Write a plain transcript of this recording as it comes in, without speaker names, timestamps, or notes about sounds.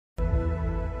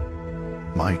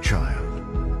My child,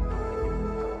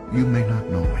 you may not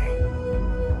know me,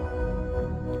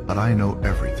 but I know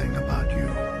everything about you.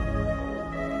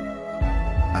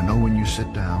 I know when you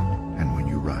sit down and when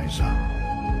you rise up.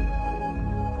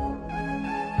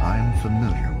 I am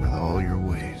familiar with all your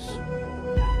ways.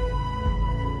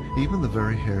 Even the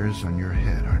very hairs on your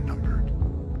head are numbered,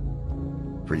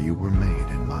 for you were made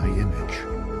in my image.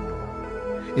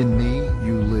 In me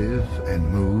you live and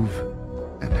move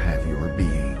and have your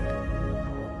being,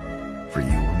 for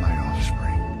you are my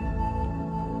offspring.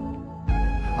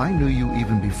 I knew you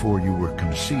even before you were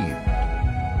conceived.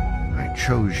 I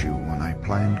chose you when I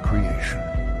planned creation.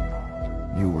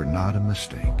 You were not a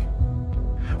mistake,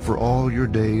 for all your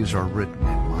days are written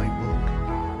in my book.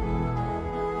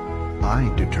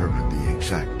 I determined the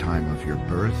exact time of your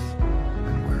birth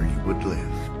and where you would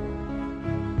live.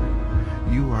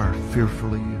 You are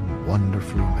fearfully and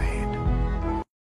wonderfully made.